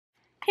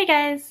Hey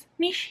guys,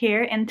 Mish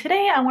here, and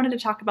today I wanted to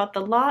talk about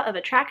the law of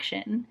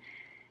attraction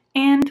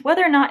and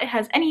whether or not it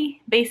has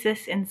any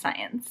basis in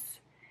science.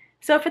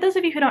 So for those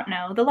of you who don't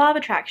know, the law of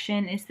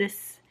attraction is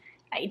this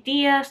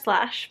idea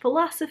slash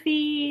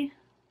philosophy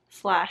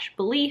slash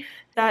belief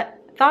that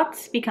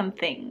thoughts become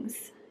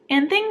things.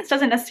 And things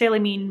doesn't necessarily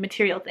mean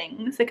material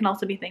things. It can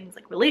also be things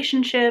like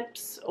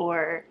relationships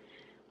or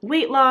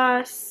weight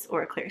loss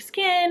or clear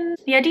skin.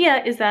 The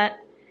idea is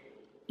that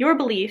your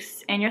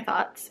beliefs and your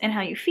thoughts and how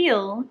you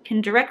feel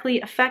can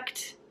directly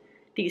affect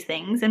these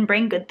things and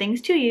bring good things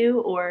to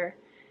you, or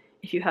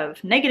if you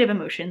have negative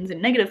emotions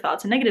and negative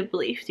thoughts and negative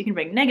beliefs, you can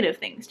bring negative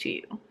things to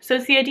you. So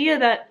it's the idea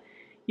that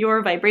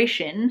your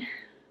vibration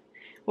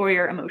or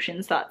your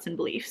emotions, thoughts, and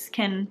beliefs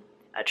can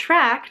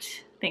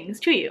attract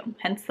things to you,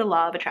 hence the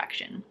law of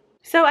attraction.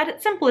 So at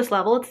its simplest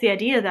level, it's the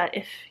idea that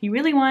if you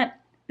really want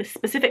this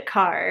specific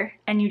car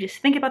and you just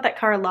think about that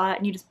car a lot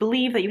and you just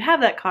believe that you have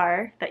that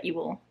car, that you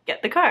will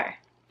get the car.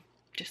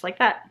 Just like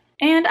that.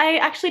 And I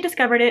actually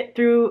discovered it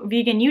through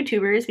vegan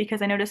YouTubers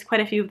because I noticed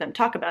quite a few of them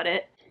talk about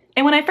it.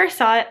 And when I first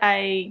saw it,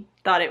 I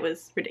thought it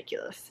was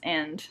ridiculous,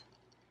 and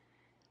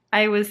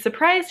I was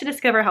surprised to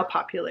discover how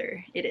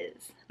popular it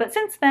is. But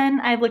since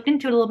then, I've looked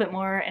into it a little bit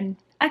more and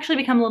actually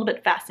become a little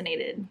bit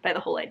fascinated by the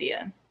whole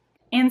idea.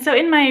 And so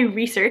in my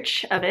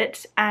research of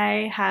it,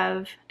 I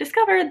have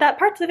discovered that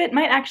parts of it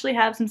might actually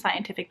have some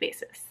scientific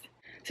basis.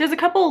 So there's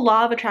a couple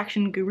law of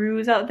attraction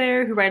gurus out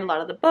there who write a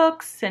lot of the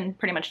books and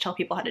pretty much tell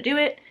people how to do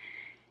it.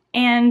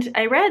 And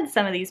I read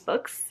some of these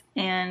books,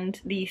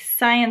 and the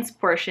science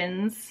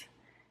portions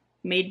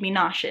made me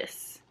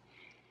nauseous.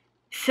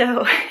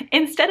 So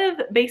instead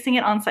of basing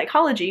it on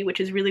psychology, which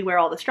is really where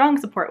all the strong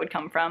support would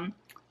come from,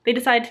 they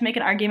decided to make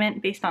an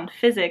argument based on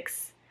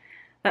physics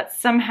that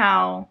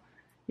somehow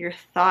your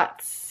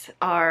thoughts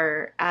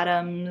are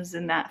atoms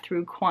and that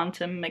through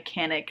quantum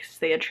mechanics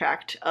they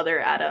attract other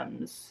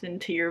atoms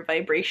into your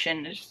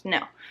vibration.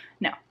 No.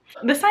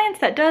 The science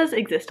that does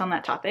exist on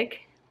that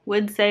topic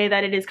would say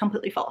that it is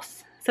completely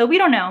false. So we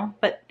don't know,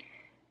 but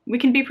we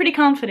can be pretty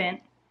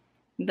confident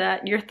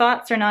that your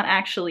thoughts are not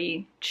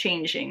actually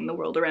changing the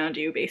world around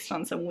you based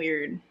on some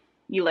weird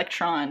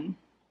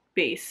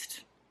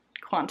electron-based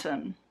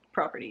quantum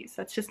properties.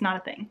 That's just not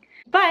a thing.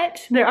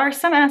 But there are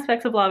some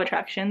aspects of law of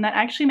attraction that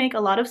actually make a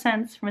lot of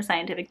sense from a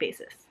scientific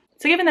basis.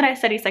 So given that I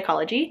study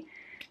psychology,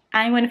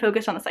 I'm going to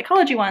focus on the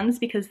psychology ones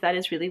because that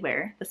is really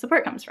where the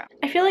support comes from.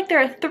 I feel like there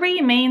are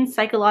three main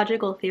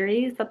psychological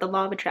theories that the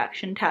law of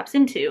attraction taps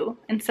into,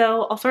 and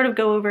so I'll sort of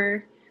go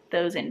over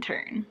those in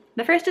turn.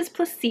 The first is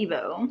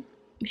placebo,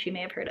 which you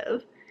may have heard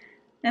of,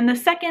 and the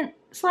second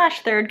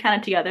slash third kind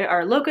of together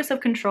are locus of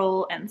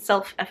control and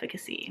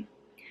self-efficacy.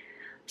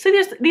 So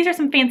these are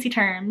some fancy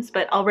terms,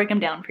 but I'll break them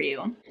down for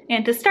you.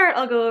 And to start,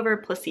 I'll go over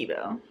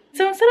placebo.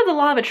 So instead of the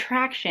law of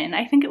attraction,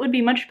 I think it would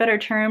be much better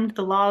termed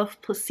the law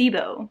of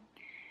placebo,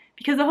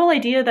 because the whole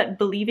idea that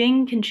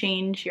believing can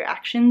change your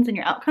actions and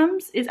your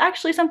outcomes is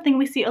actually something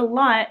we see a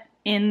lot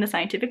in the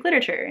scientific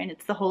literature, and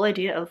it's the whole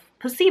idea of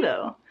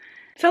placebo.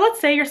 So let's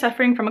say you're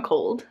suffering from a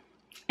cold,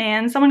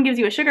 and someone gives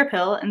you a sugar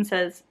pill and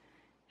says,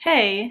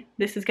 hey,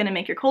 this is gonna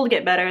make your cold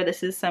get better,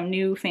 this is some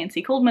new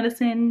fancy cold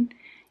medicine,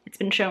 it's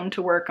been shown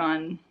to work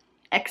on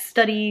X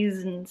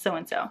studies and so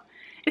and so.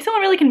 If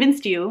someone really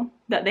convinced you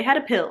that they had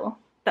a pill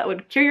that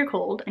would cure your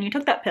cold and you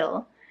took that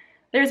pill,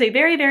 there's a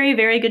very, very,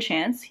 very good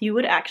chance you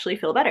would actually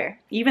feel better,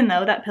 even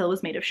though that pill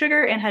was made of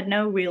sugar and had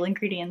no real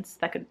ingredients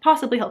that could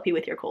possibly help you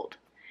with your cold.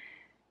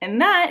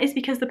 And that is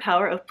because the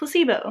power of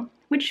placebo,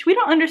 which we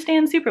don't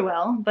understand super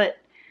well, but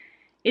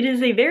it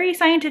is a very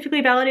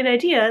scientifically validated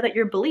idea that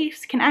your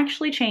beliefs can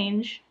actually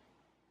change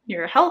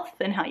your health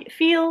and how you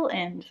feel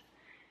and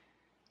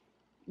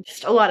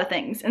just a lot of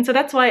things. And so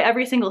that's why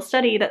every single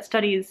study that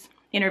studies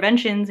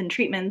interventions and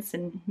treatments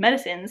and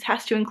medicines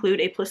has to include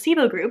a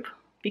placebo group,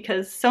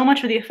 because so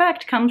much of the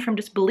effect comes from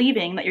just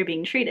believing that you're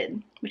being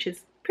treated, which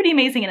is pretty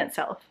amazing in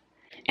itself.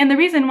 And the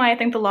reason why I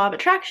think the law of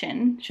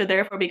attraction should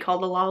therefore be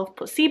called the law of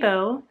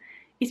placebo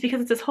is because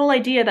it's this whole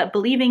idea that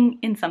believing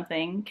in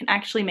something can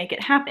actually make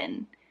it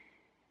happen.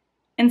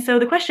 And so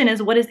the question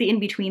is, what is the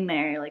in-between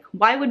there? Like,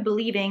 why would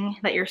believing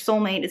that your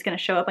soulmate is going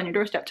to show up on your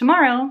doorstep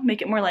tomorrow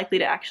make it more likely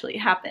to actually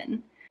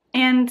happen?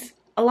 And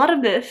a lot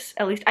of this,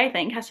 at least I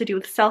think, has to do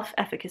with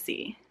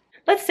self-efficacy.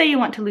 Let's say you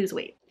want to lose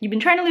weight. You've been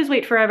trying to lose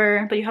weight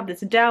forever, but you have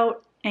this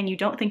doubt and you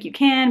don't think you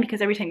can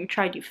because every time you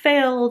tried you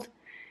failed.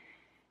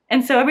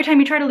 And so every time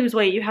you try to lose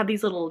weight, you have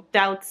these little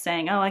doubts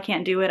saying, oh, I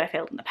can't do it, I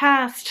failed in the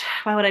past,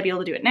 why would I be able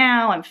to do it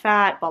now, I'm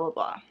fat, blah, blah,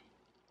 blah.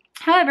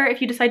 However,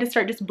 if you decide to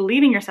start just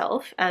believing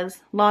yourself,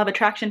 as law of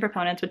attraction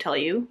proponents would tell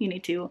you, you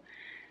need to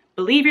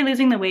believe you're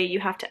losing the weight, you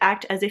have to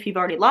act as if you've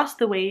already lost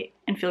the weight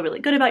and feel really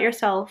good about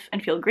yourself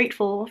and feel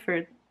grateful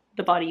for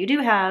the body you do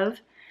have,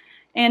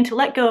 and to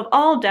let go of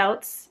all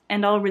doubts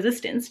and all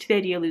resistance to the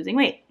idea of losing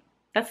weight.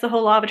 That's the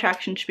whole law of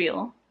attraction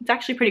spiel. It's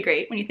actually pretty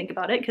great when you think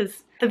about it,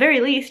 because at the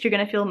very least you're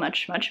going to feel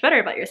much, much better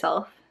about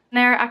yourself. And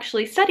there are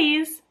actually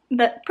studies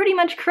that pretty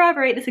much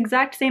corroborate this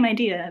exact same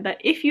idea, that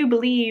if you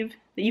believe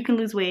that you can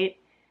lose weight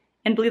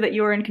and believe that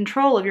you are in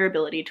control of your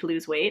ability to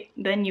lose weight,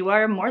 then you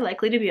are more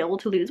likely to be able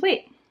to lose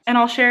weight. And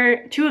I'll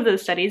share 2 of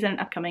those studies in an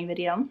upcoming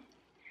video.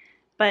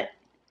 But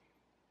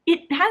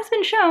it has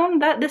been shown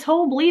that this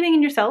whole believing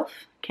in yourself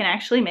can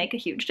actually make a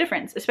huge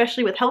difference,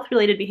 especially with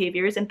health-related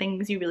behaviors and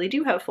things you really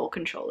do have full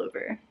control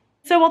over.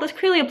 So while this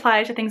clearly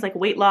applies to things like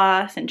weight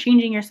loss and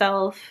changing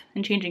yourself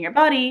and changing your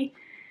body,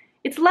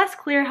 it's less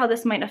clear how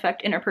this might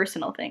affect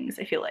interpersonal things,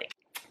 I feel like.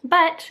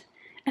 But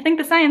I think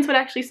the science would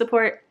actually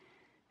support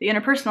the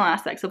interpersonal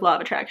aspects of law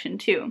of attraction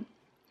too.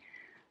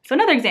 So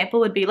another example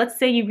would be, let's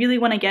say you really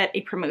want to get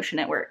a promotion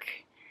at work.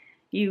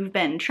 You've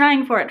been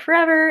trying for it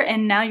forever,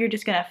 and now you're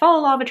just gonna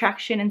follow law of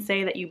attraction and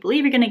say that you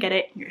believe you're gonna get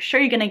it, you're sure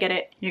you're gonna get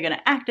it, you're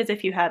gonna act as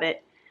if you have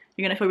it,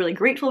 you're gonna feel really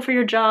grateful for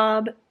your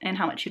job and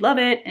how much you love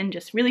it, and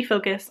just really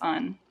focus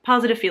on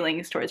positive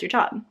feelings towards your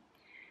job.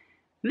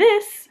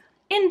 This,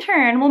 in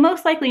turn, will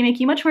most likely make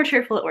you much more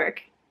cheerful at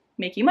work,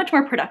 make you much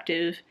more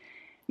productive,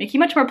 make you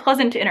much more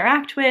pleasant to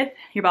interact with.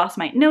 Your boss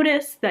might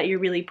notice that you're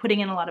really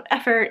putting in a lot of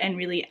effort and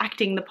really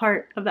acting the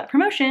part of that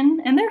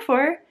promotion, and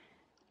therefore,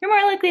 you're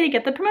more likely to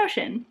get the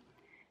promotion.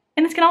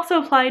 And this can also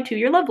apply to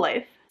your love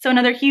life. So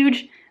another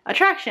huge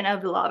attraction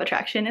of the law of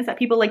attraction is that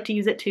people like to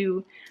use it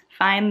to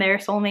find their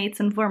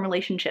soulmates and form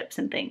relationships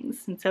and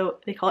things. And so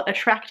they call it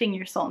attracting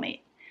your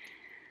soulmate.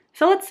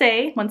 So let's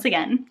say, once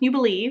again, you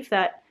believe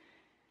that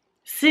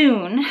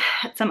soon,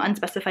 at some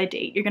unspecified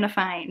date, you're gonna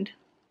find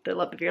the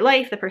love of your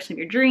life, the person of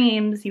your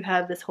dreams. You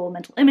have this whole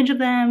mental image of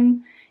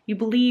them. You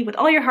believe with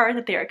all your heart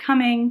that they are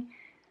coming.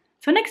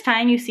 So next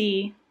time you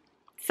see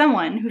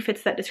someone who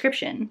fits that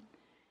description,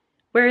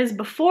 whereas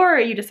before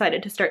you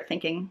decided to start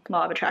thinking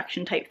law of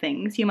attraction type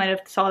things, you might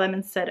have saw them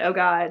and said, oh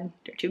God,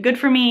 they're too good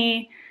for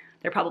me,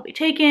 they're probably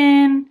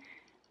taken,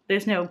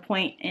 there's no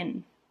point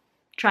in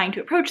trying to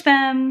approach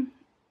them.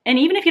 And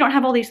even if you don't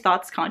have all these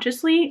thoughts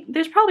consciously,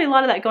 there's probably a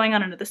lot of that going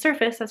on under the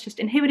surface that's just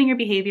inhibiting your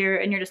behavior,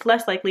 and you're just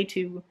less likely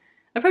to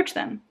approach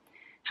them.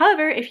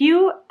 However, if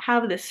you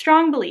have this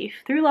strong belief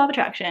through law of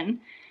attraction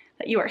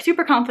that you are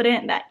super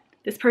confident that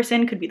this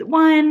person could be the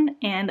one,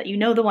 and that you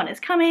know the one is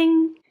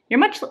coming, you're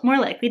much more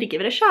likely to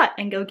give it a shot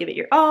and go give it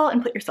your all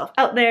and put yourself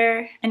out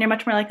there, and you're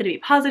much more likely to be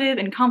positive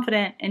and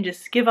confident and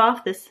just give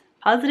off this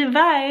positive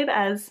vibe,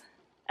 as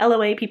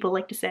LOA people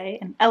like to say,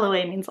 and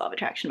LOA means law of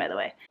attraction, by the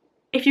way.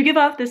 If you give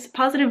off this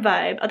positive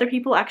vibe, other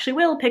people actually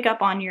will pick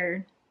up on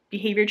your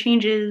behavior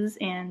changes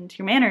and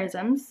your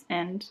mannerisms,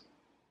 and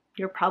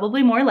you're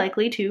probably more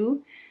likely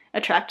to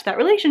attract that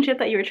relationship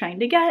that you were trying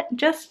to get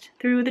just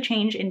through the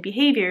change in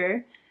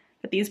behavior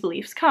that these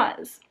beliefs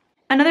cause.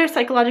 Another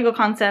psychological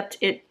concept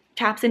it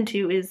taps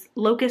into is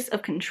locus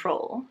of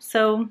control.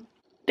 So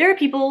there are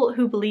people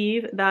who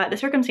believe that the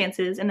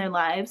circumstances in their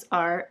lives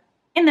are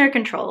in their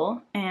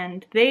control,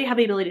 and they have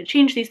the ability to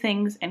change these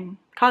things and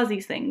cause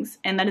these things,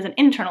 and that is an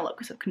internal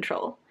locus of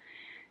control.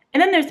 And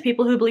then there's the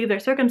people who believe their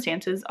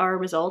circumstances are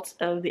results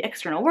of the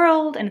external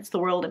world, and it's the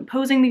world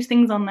imposing these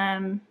things on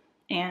them,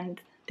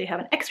 and they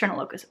have an external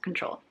locus of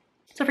control.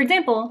 So for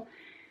example,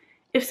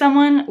 if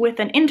someone with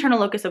an internal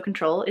locus of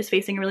control is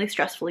facing a really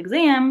stressful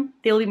exam,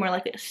 they'll be more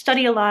likely to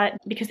study a lot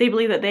because they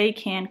believe that they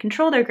can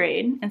control their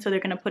grade, and so they're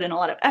going to put in a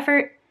lot of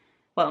effort,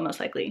 well, most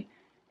likely,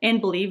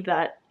 and believe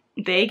that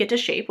they get to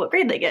shape what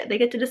grade they get. They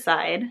get to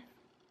decide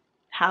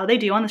how they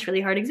do on this really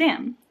hard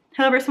exam.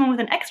 However, someone with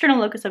an external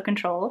locus of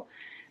control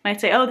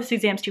might say, oh, this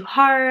exam's too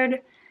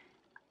hard,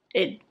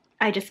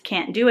 I just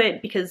can't do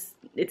it because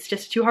it's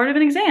just too hard of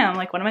an exam,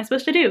 like what am I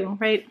supposed to do,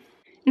 right?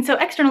 And so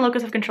external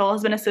locus of control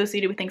has been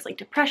associated with things like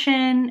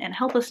depression and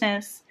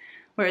helplessness,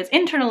 whereas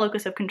internal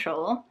locus of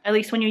control, at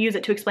least when you use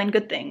it to explain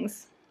good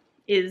things,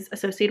 is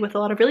associated with a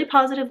lot of really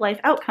positive life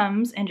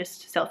outcomes and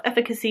just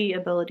self-efficacy,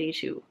 ability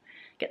to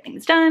get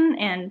things done,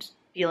 and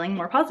feeling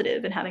more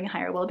positive and having a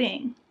higher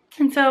well-being.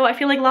 And so I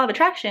feel like law of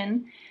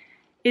attraction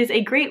is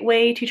a great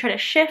way to try to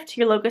shift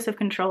your locus of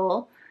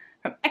control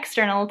from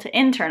external to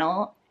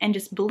internal and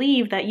just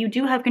believe that you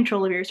do have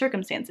control over your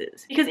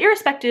circumstances. Because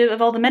irrespective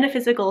of all the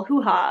metaphysical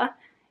hoo-ha,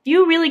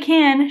 you really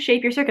can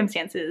shape your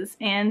circumstances,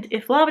 and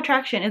if law of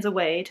attraction is a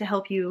way to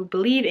help you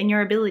believe in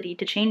your ability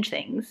to change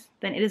things,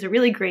 then it is a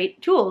really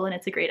great tool and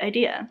it's a great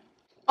idea.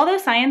 Although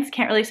science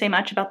can't really say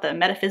much about the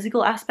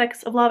metaphysical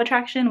aspects of law of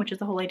attraction, which is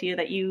the whole idea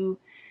that you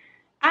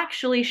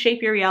actually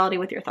shape your reality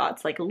with your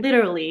thoughts, like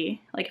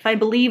literally, like if I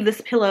believe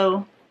this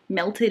pillow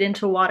melted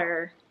into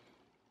water,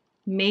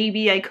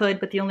 maybe I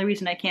could, but the only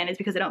reason I can't is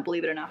because I don't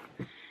believe it enough.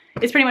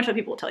 It's pretty much what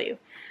people will tell you.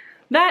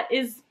 That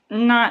is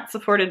not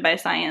supported by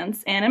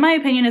science, and in my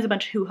opinion is a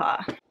bunch of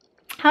hoo-ha.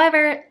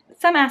 However,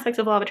 some aspects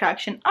of law of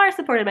attraction are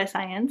supported by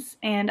science,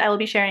 and I will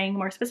be sharing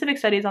more specific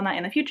studies on that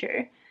in the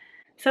future.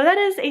 So that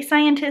is a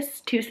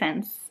scientist's 2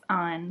 cents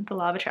on the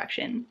law of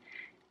attraction.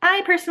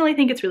 I personally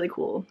think it's really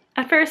cool.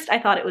 At first I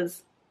thought it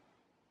was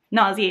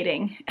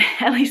nauseating,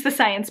 at least the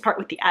science part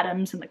with the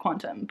atoms and the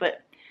quantum,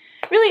 but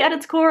really at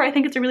its core I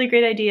think it's a really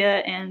great idea,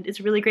 and it's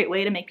a really great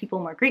way to make people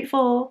more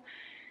grateful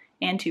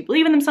and to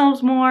believe in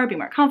themselves more, be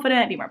more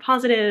confident, be more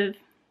positive,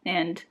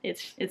 and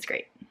it's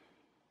great.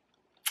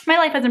 My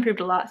life has improved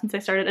a lot since I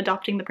started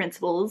adopting the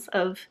principles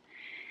of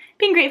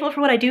being grateful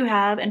for what I do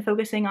have and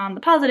focusing on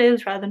the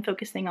positives rather than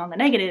focusing on the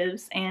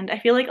negatives, and I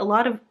feel like a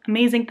lot of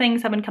amazing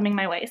things have been coming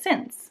my way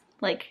since.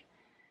 Like,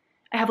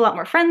 I have a lot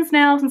more friends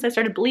now since I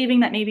started believing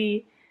that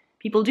maybe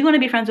people do want to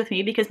be friends with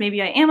me because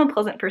maybe I am a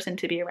pleasant person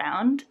to be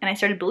around, and I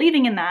started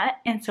believing in that,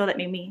 and so that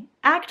made me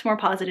act more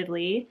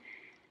positively,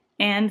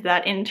 and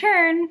that in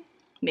turn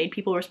made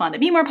people respond to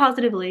me more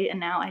positively, and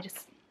now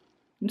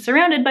I'm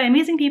surrounded by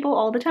amazing people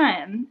all the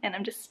time, and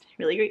I'm just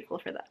really grateful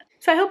for that.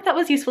 So I hope that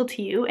was useful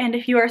to you, and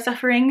if you are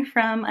suffering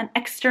from an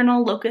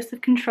external locus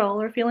of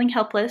control or feeling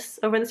helpless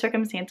over the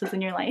circumstances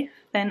in your life,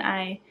 then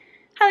I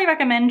highly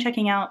recommend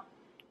checking out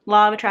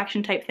law of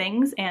attraction type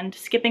things and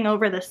skipping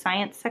over the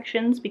science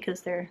sections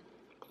because they're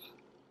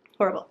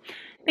horrible.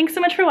 Thanks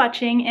so much for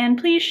watching, and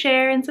please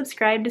share and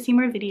subscribe to see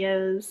more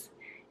videos.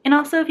 And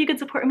also, if you could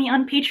support me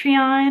on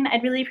Patreon,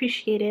 I'd really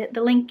appreciate it.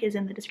 The link is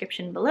in the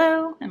description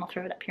below, and I'll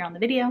throw it up here on the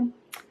video.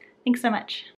 Thanks so much.